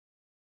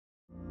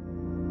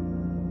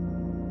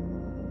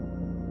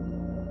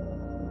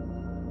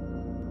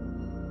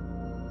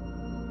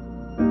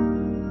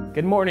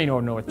Good morning,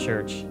 Old North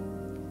Church.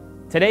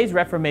 Today's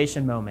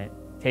Reformation moment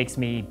takes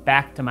me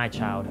back to my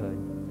childhood.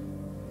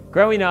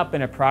 Growing up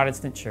in a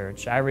Protestant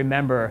church, I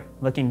remember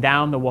looking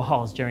down the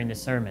walls during the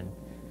sermon.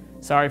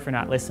 Sorry for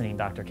not listening,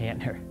 Dr.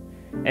 Cantner.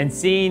 And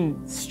seeing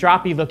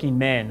stroppy-looking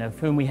men of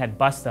whom we had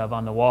busts of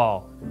on the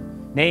wall,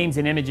 names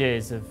and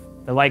images of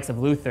the likes of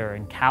Luther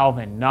and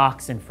Calvin,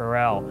 Knox and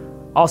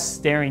Farel, all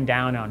staring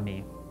down on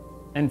me.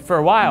 And for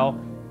a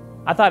while,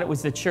 I thought it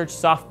was the Church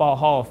Softball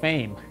Hall of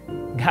Fame,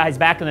 guys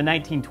back in the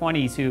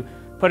 1920s who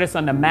put us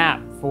on the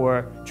map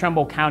for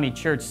Trumbull County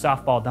Church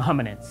softball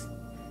dominance.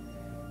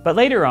 But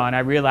later on, I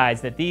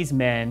realized that these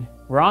men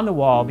were on the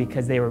wall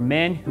because they were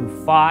men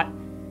who fought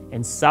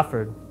and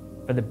suffered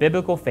for the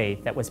biblical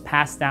faith that was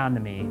passed down to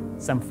me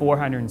some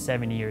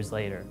 470 years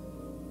later.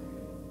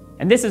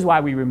 And this is why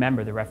we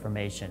remember the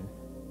Reformation.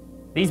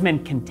 These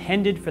men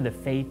contended for the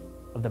faith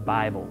of the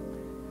Bible,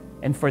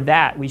 and for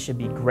that we should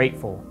be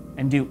grateful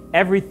and do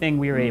everything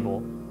we are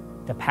able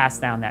to pass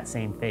down that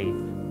same faith.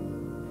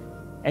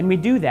 And we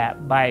do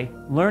that by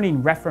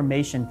learning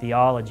Reformation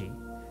theology.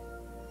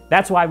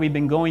 That's why we've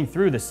been going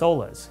through the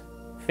solas: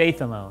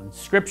 faith alone,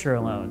 scripture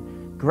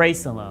alone,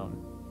 grace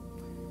alone.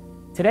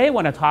 Today I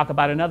want to talk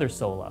about another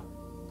sola,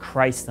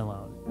 Christ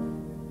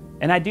alone.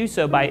 And I do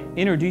so by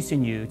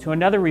introducing you to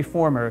another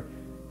reformer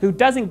who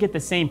doesn't get the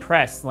same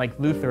press like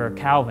Luther or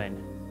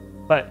Calvin,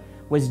 but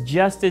was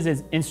just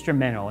as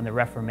instrumental in the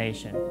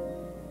Reformation.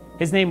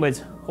 His name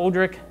was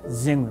Ulrich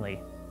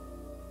Zwingli.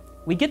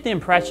 We get the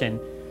impression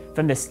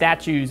from the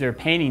statues or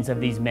paintings of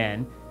these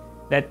men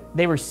that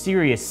they were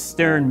serious,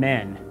 stern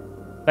men.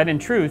 But in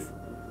truth,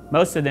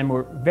 most of them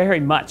were very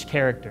much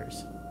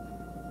characters.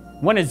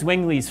 One of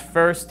Zwingli's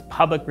first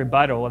public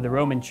rebuttal of the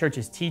Roman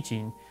Church's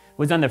teaching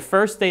was on the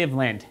first day of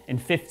Lent in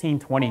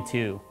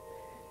 1522.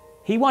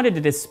 He wanted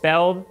to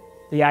dispel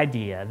the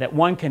idea that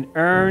one can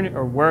earn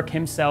or work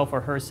himself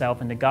or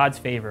herself into God's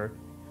favor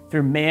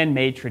through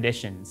man-made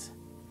traditions.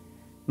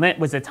 Lent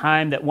was a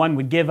time that one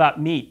would give up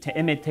meat to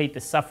imitate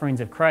the sufferings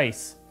of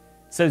Christ.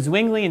 So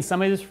Zwingli and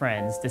some of his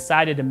friends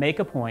decided to make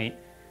a point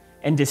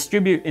and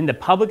distribute in the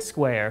public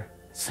square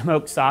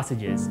smoked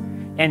sausages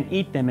and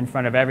eat them in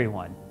front of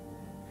everyone.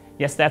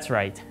 Yes, that's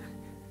right,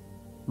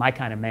 my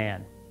kind of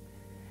man.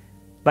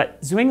 But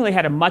Zwingli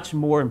had a much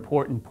more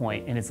important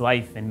point in his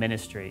life and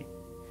ministry,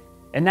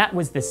 and that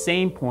was the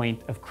same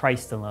point of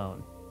Christ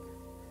alone.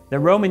 The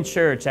Roman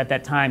Church at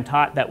that time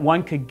taught that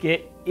one could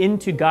get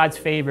into God's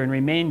favor and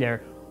remain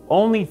there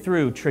only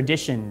through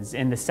traditions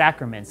and the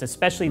sacraments,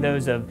 especially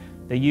those of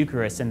the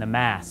Eucharist and the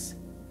Mass.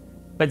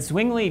 But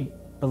Zwingli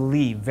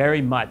believed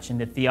very much in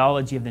the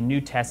theology of the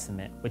New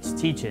Testament, which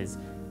teaches,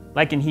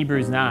 like in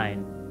Hebrews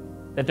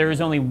 9, that there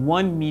is only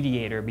one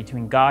mediator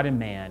between God and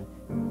man,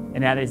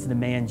 and that is the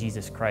man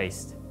Jesus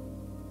Christ.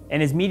 And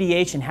his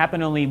mediation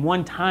happened only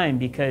one time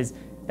because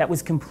that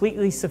was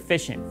completely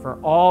sufficient for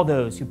all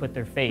those who put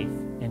their faith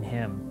in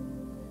him.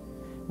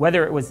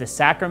 Whether it was the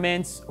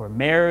sacraments or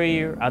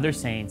Mary or other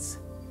saints,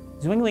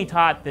 Zwingli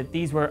taught that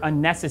these were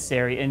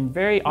unnecessary and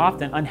very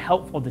often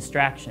unhelpful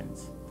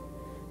distractions.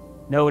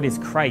 No, it is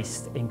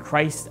Christ and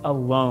Christ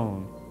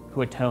alone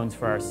who atones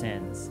for our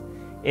sins.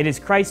 It is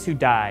Christ who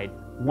died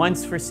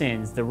once for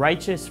sins, the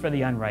righteous for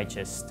the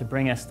unrighteous, to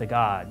bring us to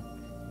God.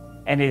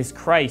 And it is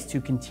Christ who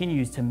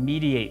continues to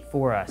mediate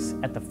for us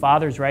at the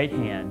Father's right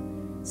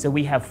hand, so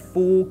we have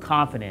full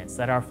confidence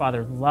that our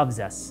Father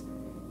loves us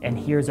and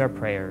hears our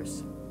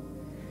prayers.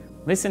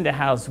 Listen to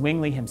how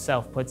Zwingli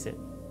himself puts it.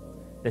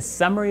 The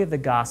summary of the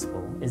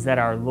gospel is that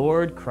our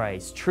Lord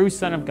Christ, true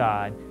Son of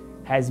God,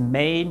 has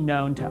made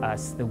known to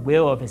us the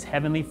will of his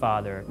heavenly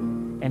Father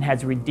and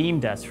has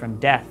redeemed us from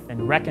death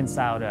and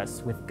reconciled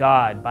us with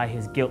God by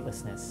his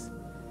guiltlessness.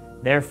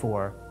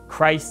 Therefore,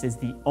 Christ is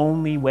the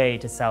only way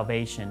to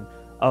salvation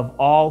of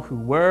all who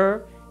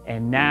were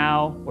and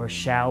now or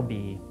shall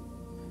be.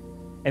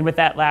 And with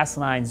that last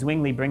line,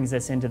 Zwingli brings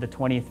us into the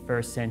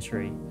 21st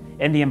century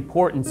and the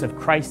importance of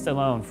Christ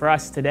alone for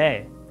us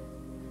today.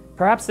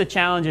 Perhaps the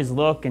challenges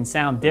look and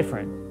sound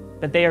different,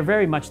 but they are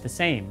very much the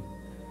same.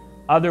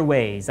 Other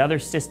ways, other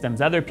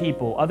systems, other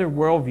people, other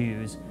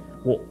worldviews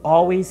will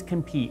always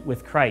compete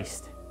with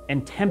Christ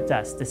and tempt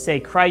us to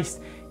say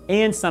Christ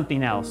and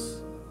something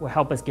else will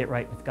help us get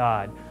right with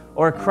God,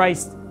 or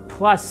Christ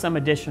plus some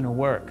additional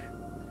work,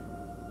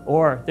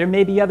 or there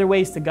may be other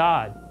ways to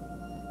God.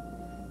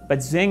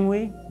 But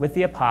Zwingli, with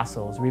the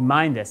apostles,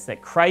 remind us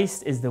that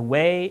Christ is the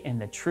way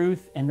and the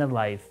truth and the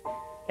life,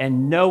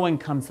 and no one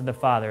comes to the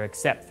Father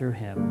except through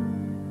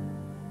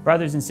him.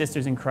 Brothers and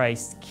sisters in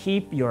Christ,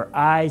 keep your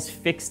eyes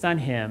fixed on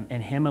him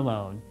and him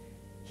alone.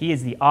 He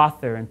is the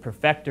author and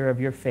perfecter of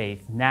your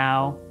faith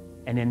now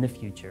and in the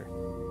future.